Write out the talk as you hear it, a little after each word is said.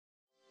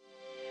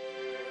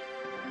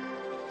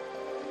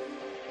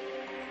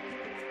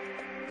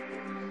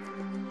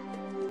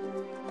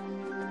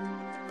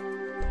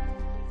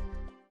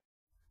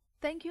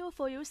Thank you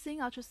for using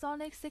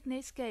ultrasonic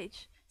thickness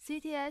gauge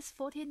CTS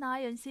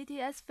 49 and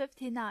CTS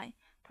 59,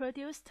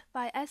 produced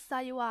by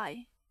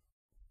SIUI.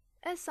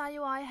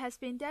 SIUI has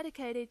been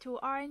dedicated to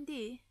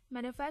R&D,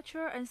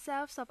 manufacture and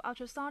sales of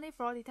ultrasonic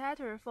fraud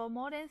detector for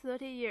more than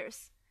 30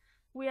 years.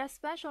 We are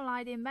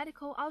specialized in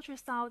medical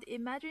ultrasound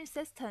imaging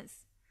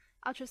systems,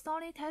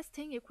 ultrasonic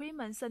testing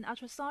equipment and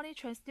ultrasonic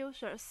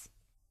transducers.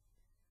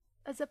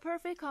 As a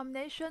perfect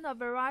combination of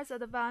various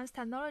advanced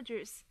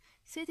technologies,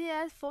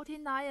 CTS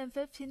 49 and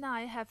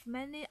 59 have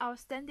many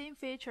outstanding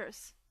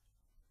features.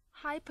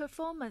 High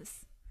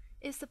performance.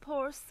 It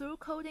supports through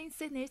coding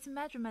thickness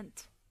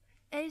measurement.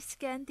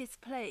 A-scan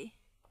display.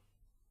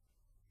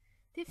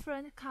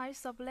 Different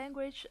kinds of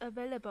language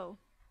available.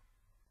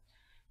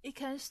 It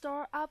can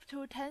store up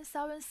to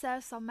 10,000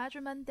 sets of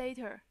measurement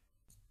data.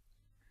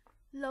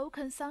 Low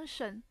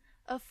consumption.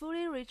 A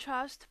fully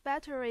recharged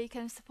battery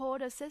can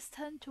support the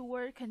system to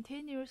work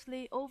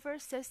continuously over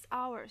 6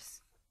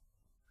 hours.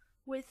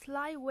 With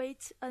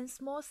lightweight and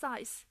small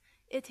size,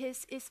 it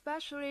is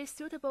especially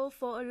suitable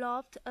for a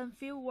loft and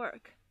field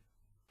work.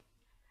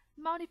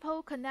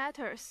 Multiple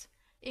connectors,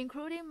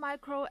 including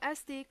micro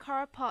SD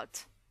card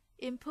port,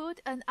 input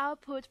and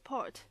output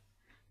port,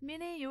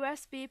 mini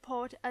USB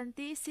port and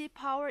DC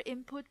power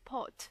input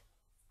port.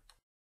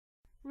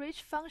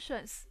 Rich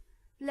functions.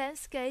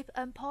 Landscape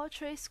and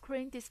portrait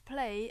screen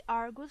display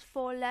are good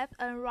for left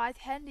and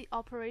right-handed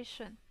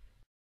operation.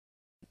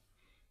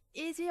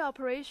 Easy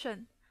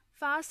operation.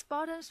 Fast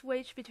button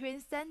switch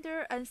between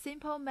standard and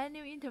simple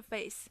menu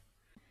interface.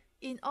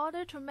 In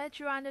order to make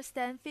you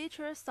understand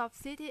features of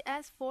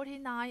CTS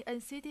 49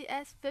 and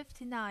CTS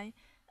 59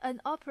 and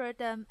operate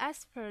them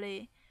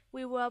expertly,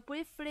 we will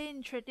briefly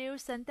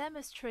introduce and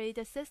demonstrate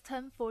the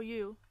system for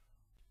you.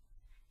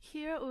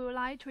 Here we would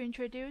like to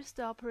introduce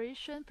the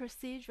operation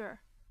procedure.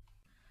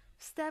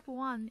 Step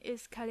 1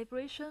 is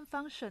calibration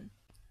function.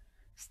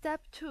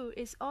 Step 2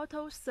 is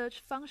auto search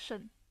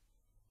function.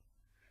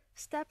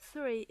 Step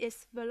 3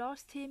 is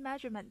velocity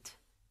measurement.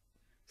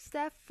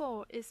 Step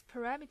 4 is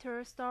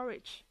parameter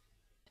storage.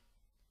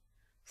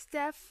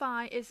 Step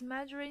 5 is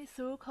measuring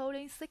through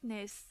coding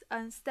thickness,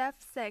 and Step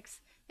 6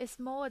 is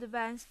more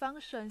advanced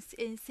functions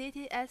in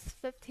CTS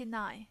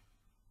 59.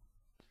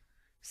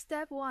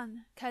 Step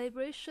 1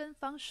 calibration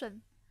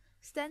function.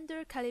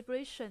 Standard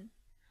calibration.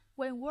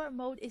 When work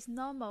mode is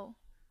normal,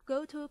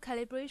 go to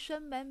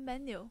Calibration main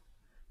menu.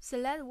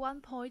 Select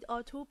 1 point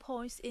or 2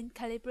 points in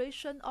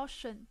calibration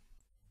option.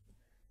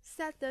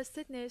 Set the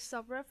thickness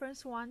of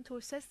reference 1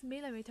 to 6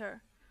 mm.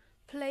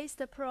 Place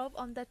the probe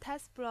on the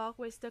test block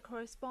with the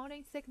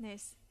corresponding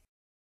thickness.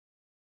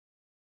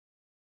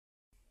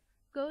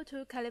 Go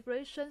to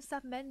Calibration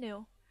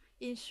submenu.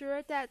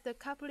 Ensure that the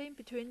coupling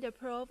between the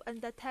probe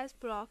and the test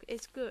block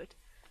is good,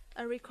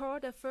 and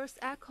record the first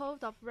echo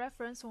of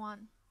reference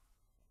 1.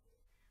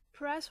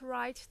 Press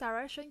right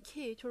direction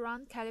key to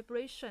run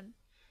calibration.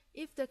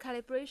 If the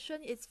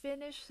calibration is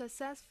finished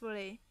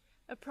successfully,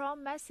 a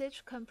prompt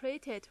message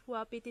completed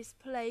will be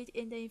displayed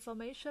in the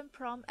information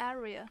prompt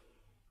area.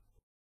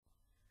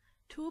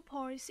 2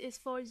 points is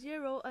for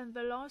zero and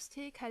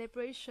velocity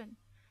calibration.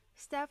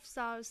 Steps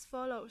are as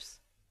follows.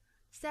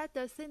 Set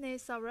the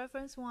thickness of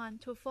reference 1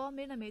 to 4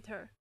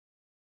 mm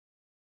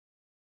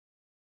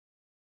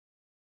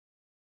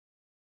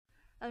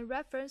and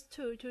reference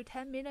 2 to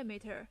 10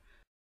 mm.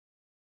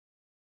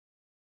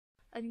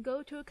 And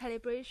go to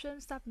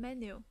Calibration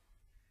submenu.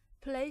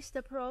 Place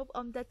the probe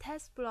on the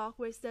test block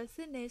with the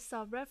thickness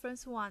of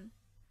reference 1.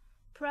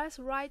 Press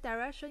right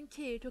direction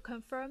key to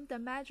confirm the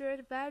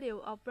measured value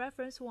of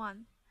reference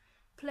 1.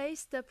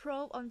 Place the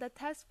probe on the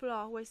test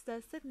block with the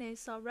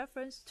thickness of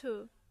reference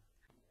 2.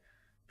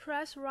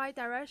 Press right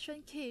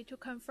direction key to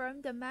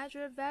confirm the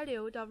measured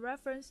value of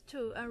reference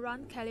 2 and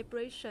run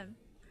calibration.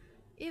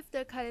 If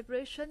the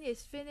calibration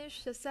is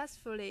finished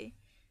successfully,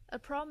 a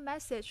prompt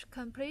message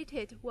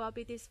completed will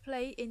be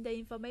displayed in the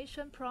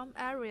information prompt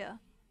area.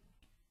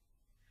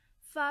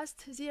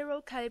 Fast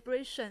zero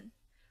calibration.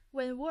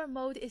 When work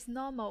mode is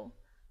normal,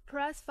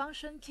 press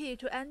function key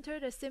to enter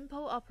the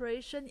simple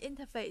operation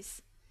interface.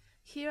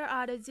 Here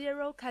are the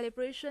zero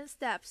calibration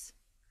steps.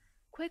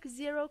 Quick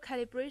zero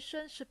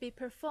calibration should be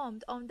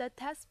performed on the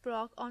test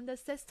block on the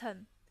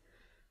system.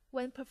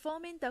 When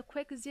performing the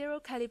quick zero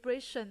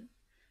calibration,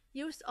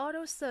 use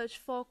auto search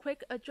for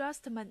quick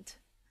adjustment.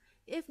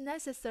 If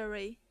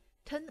necessary,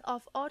 turn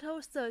off auto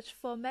search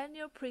for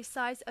manual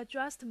precise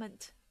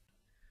adjustment.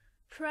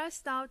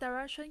 Press down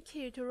direction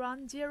key to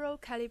run zero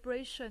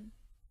calibration.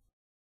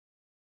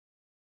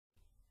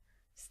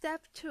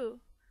 Step 2.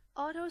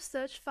 Auto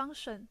search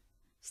function.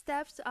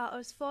 Steps are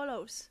as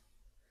follows.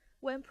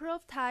 When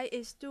probe type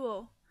is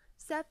dual,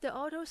 set the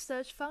auto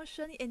search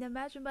function in the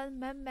measurement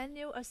main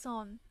menu as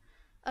on.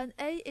 An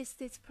A is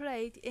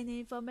displayed in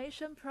the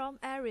information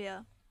prompt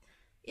area.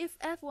 If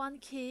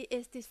F1 key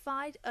is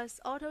defined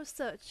as auto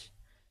search,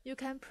 you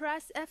can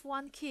press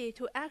F1 key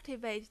to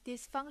activate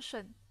this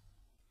function.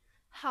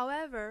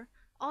 However,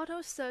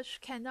 auto search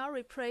cannot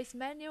replace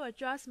manual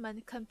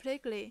adjustment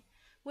completely,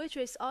 which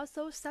is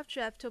also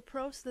subject to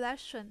probe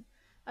selection,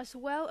 as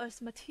well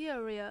as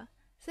material,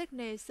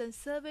 thickness and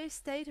surface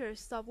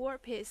status of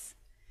workpiece.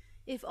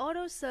 If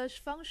auto search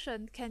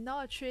function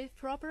cannot achieve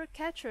proper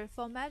capture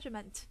for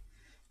measurement,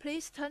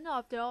 please turn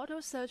off the auto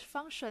search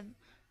function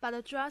but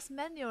adjust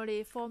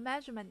manually for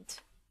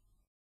measurement.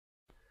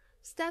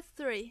 Step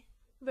 3.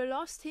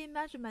 Velocity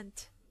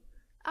measurement.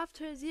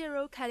 After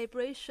zero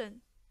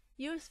calibration,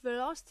 use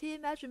velocity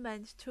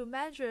measurement to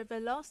measure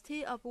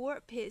velocity of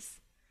workpiece,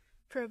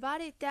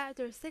 provided that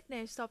the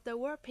thickness of the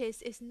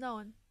workpiece is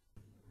known.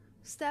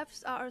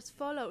 Steps are as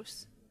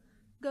follows.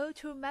 Go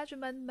to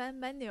Measurement main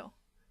menu.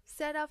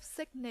 Set up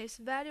thickness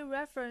value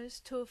reference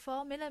to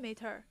 4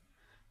 mm.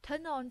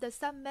 Turn on the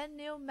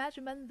sub-menu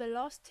Measurement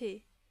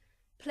Velocity.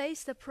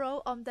 Place the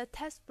probe on the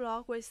test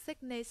block with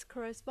thickness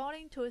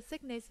corresponding to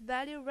thickness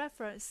value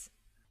reference.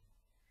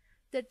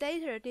 The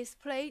data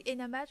displayed in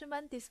the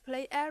measurement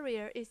display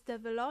area is the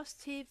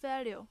velocity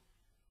value.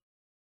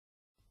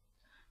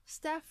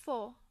 Step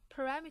 4.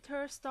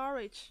 Parameter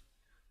storage.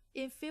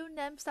 In Field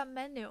Name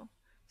submenu,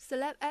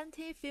 select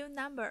Empty Field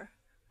Number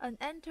and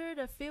enter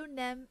the field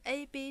name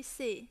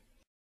ABC.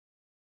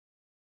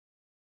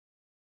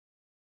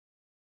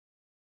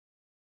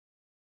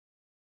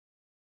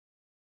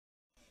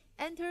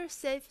 Enter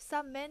Save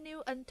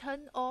submenu and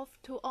turn off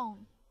to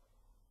on.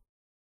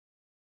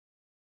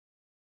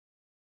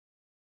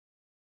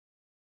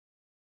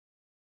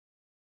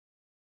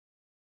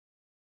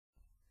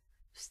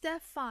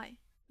 Step 5.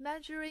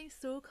 Measuring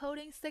through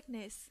coating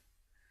thickness.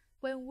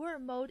 When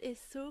work mode is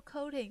through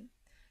coating,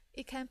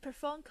 it can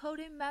perform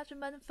coating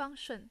measurement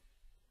function.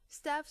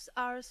 Steps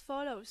are as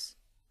follows.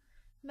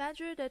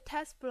 Measure the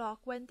test block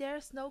when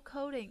there's no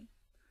coating.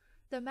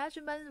 The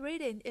measurement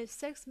reading is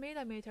 6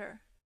 mm.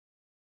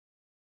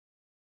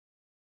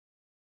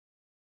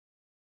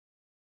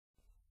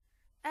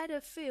 Add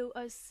a field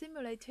as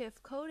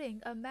simulative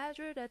coating and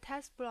measure the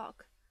test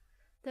block.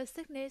 The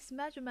thickness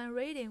measurement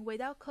reading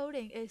without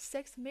coating is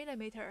 6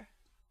 mm.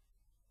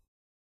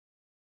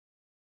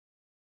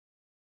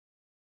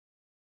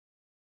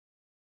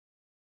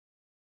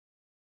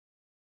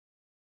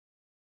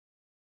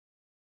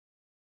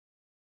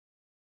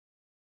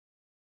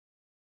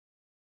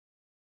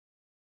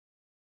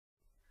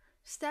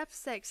 Step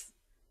 6.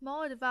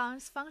 More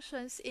advanced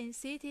functions in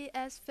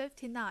CTS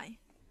 59.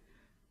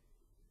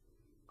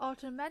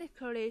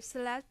 Automatically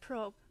select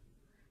probe.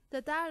 The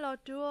dialog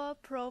dual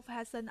probe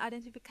has an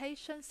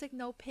identification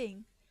signal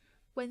pin.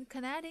 When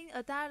connecting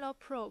a dialog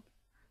probe,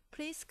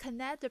 please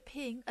connect the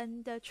pin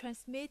and the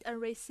transmit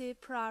and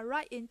receive plug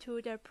right into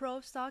the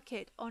probe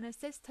socket on the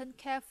system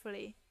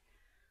carefully.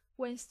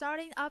 When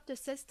starting up the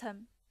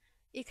system,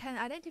 it can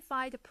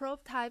identify the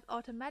probe type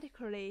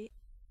automatically.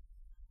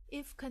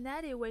 If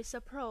connected with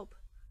a probe,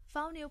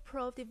 found new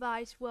probe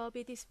device will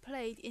be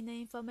displayed in the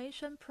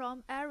information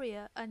prompt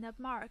area and a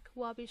mark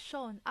will be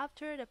shown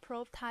after the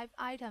probe type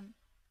item.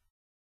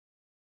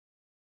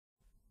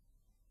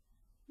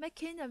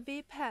 Making a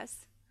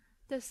V-pass.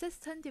 The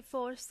system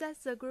default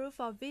sets the groove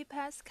of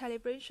V-pass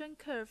calibration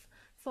curve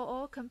for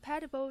all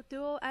compatible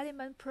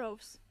dual-element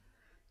probes.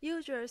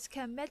 Users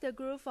can make the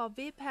groove of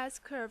V-pass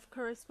curve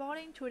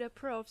corresponding to the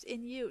probes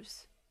in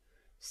use.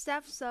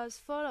 Steps as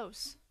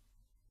follows.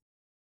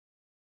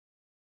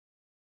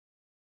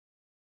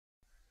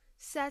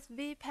 Set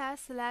V-pass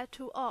select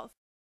to off.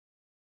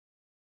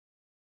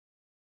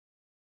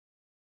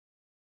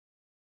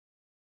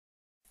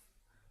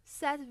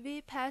 Set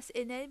V-pass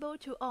enable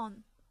to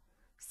on.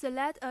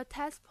 Select a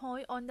test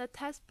point on the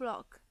test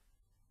block.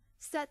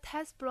 Set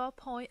test block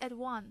point at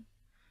 1,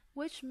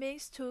 which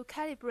means to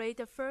calibrate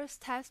the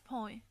first test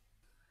point.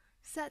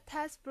 Set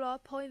test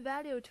block point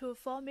value to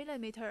 4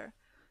 mm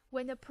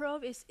when the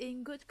probe is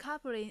in good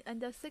coupling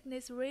and the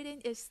thickness reading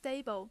is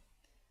stable.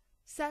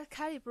 Set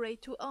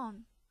calibrate to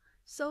on,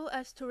 so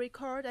as to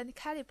record and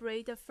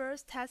calibrate the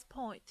first test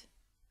point.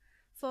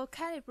 For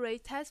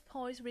calibrate test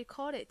points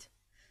recorded,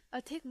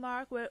 a tick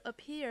mark will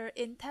appear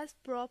in test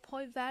block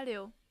point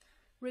value.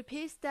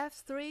 Repeat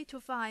steps 3 to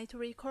 5 to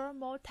record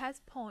more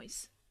test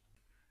points.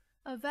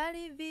 A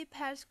valid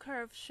V-pass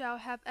curve shall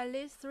have at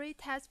least 3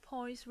 test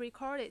points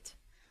recorded.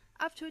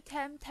 Up to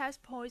 10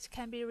 test points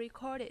can be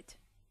recorded.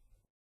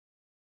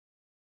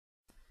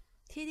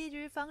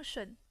 TDG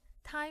function,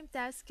 time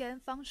depth scan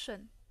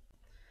function.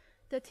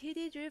 The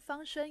TDG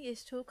function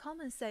is to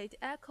compensate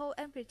echo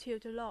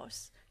amplitude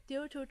loss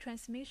due to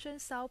transmission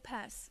sound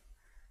path.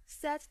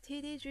 Set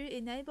TDG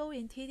enable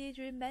in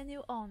TDG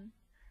menu on,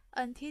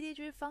 and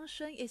TDG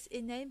function is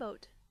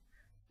enabled.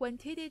 When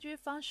TDG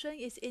function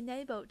is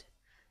enabled,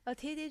 a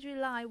TDG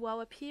line will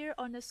appear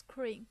on the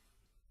screen.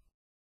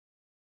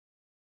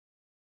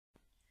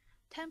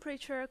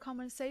 Temperature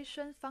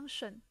compensation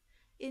function.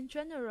 In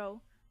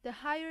general, the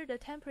higher the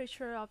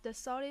temperature of the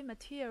solid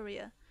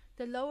material,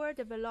 the lower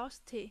the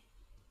velocity.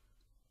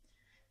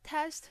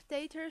 Test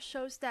data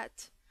shows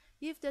that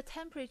if the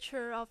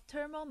temperature of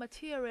thermal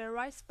material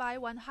rises by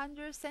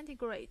 100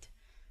 centigrade,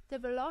 the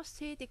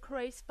velocity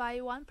decreases by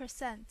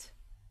 1%.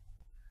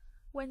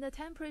 When the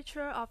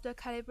temperature of the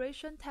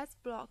calibration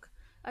test block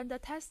and the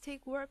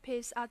tested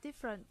workpiece are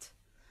different,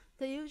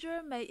 The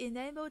user may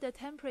enable the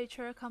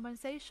temperature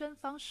compensation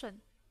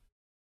function.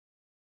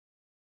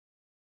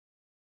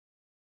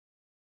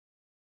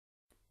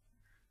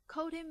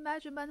 Coating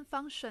measurement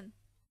function.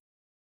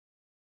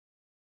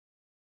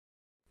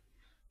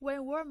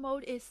 When work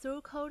mode is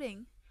through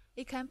coating,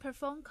 it can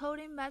perform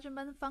coating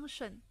measurement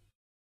function.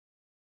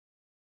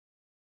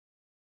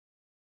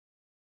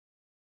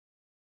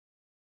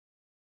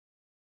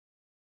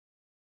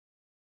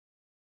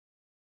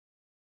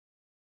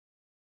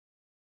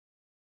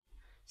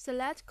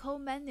 Select coat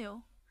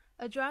menu,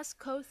 adjust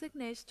coat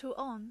thickness to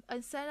on,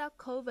 and set up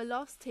coat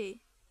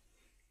velocity.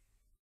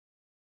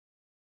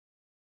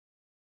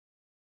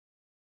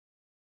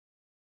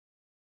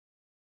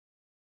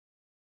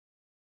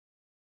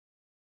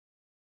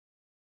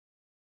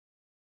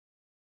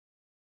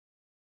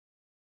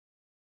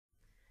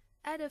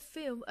 Add a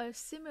film a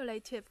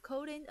simulative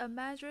coating and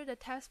measure the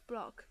test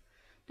block.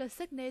 The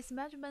thickness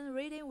measurement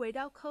reading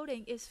without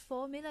coating is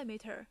 4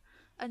 mm,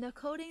 and the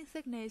coating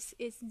thickness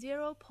is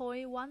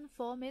 0.14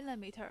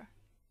 mm.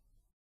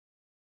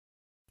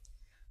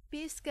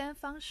 B-scan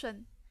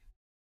function.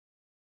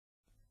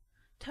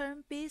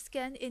 Turn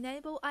B-scan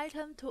enable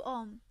item to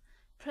on.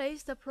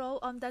 Place the probe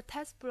on the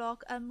test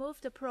block and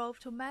move the probe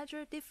to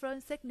measure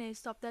different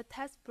thickness of the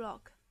test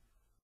block.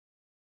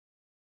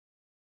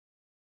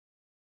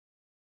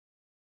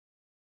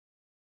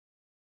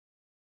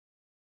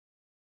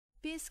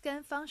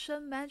 B-scan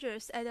function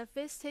measures at a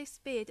fixed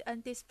speed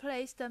and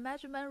displays the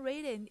measurement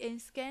reading in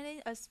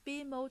scanning as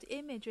speed mode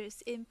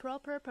images in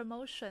proper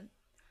promotion,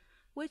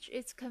 which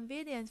is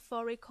convenient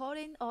for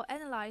recording or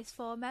analyze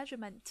for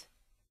measurement.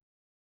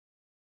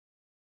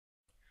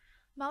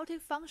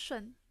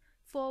 Multifunction.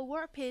 For a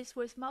workpiece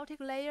with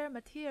multi-layer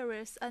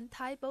materials and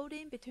tie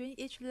bonding between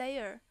each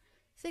layer,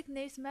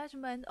 thickness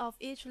measurement of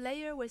each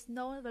layer with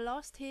known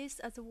velocities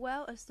as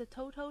well as the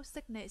total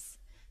thickness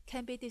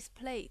can be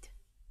displayed.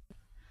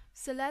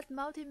 Select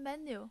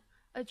Multi-menu,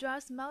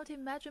 adjust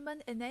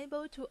Multi-measurement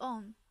enable to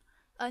on,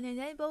 and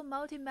enable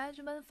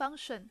Multi-measurement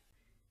function.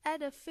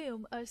 Add a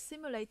film a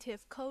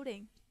simulative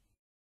coating.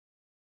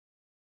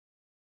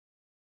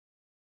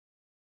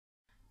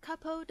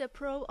 Couple the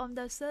probe on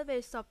the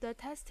surface of the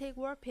tested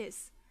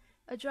workpiece.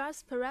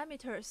 Adjust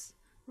parameters,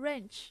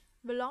 range,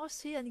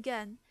 velocity and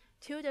gain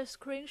till the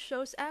screen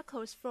shows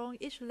echoes from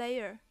each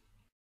layer.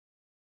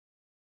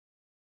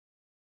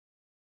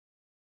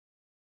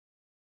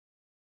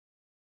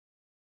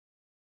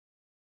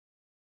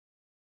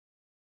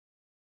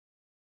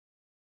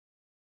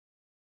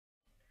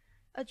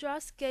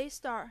 Adjust gauge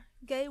start,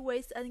 gauge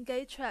width and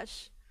gauge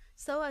trash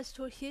so as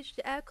to hit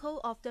the echo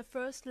of the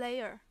first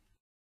layer.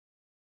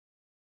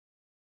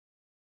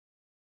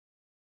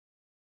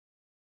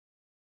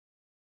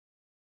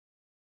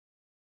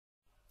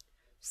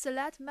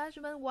 Select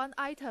measurement 1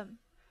 item.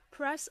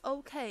 Press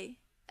OK.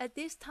 At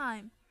this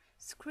time,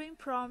 screen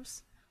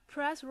prompts,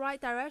 press right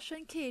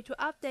direction key to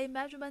update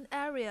measurement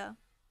area.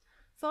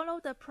 Follow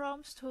the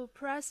prompts to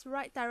press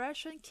right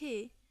direction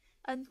key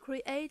and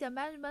create a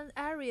measurement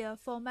area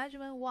for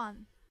measurement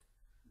 1.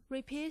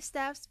 Repeat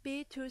steps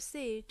B to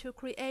C to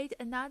create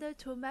another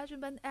 2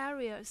 measurement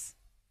areas.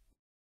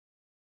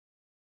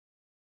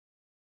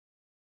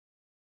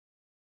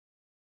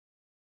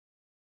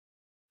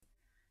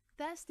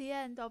 That's the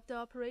end of the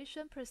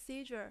operation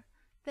procedure.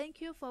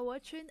 Thank you for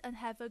watching and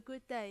have a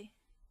good day.